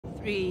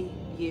3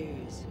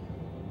 years.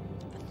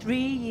 For 3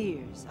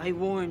 years, I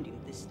warned you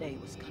this day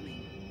was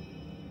coming.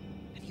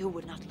 But you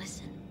would not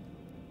listen.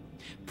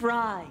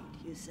 Pride,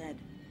 you said.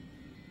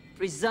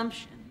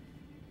 Presumption.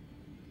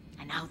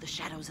 And now the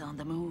shadows are on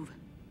the move.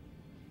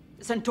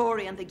 The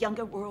Centauri and the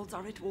younger worlds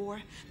are at war.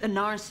 The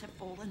Nars have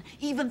fallen.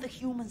 Even the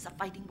humans are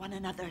fighting one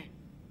another.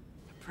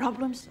 The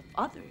problems of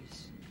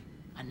others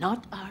are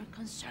not our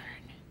concern.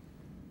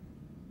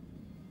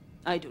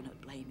 I do not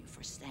blame you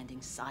for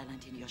standing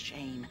silent in your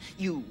shame.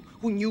 You,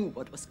 who knew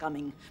what was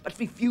coming, but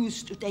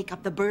refused to take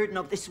up the burden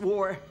of this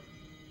war.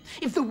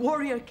 If the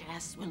warrior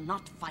caste will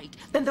not fight,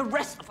 then the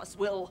rest of us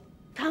will.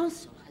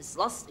 Council has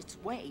lost its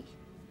way.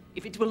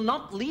 If it will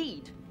not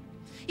lead,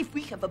 if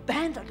we have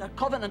abandoned our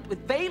covenant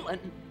with Delenn,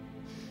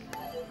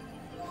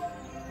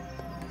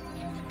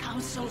 the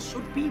council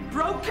should be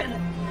broken.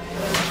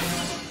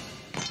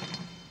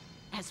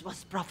 As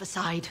was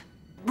prophesied,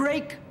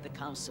 break the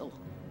council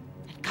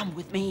and come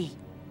with me.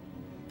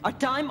 Our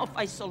time of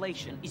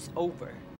isolation is over.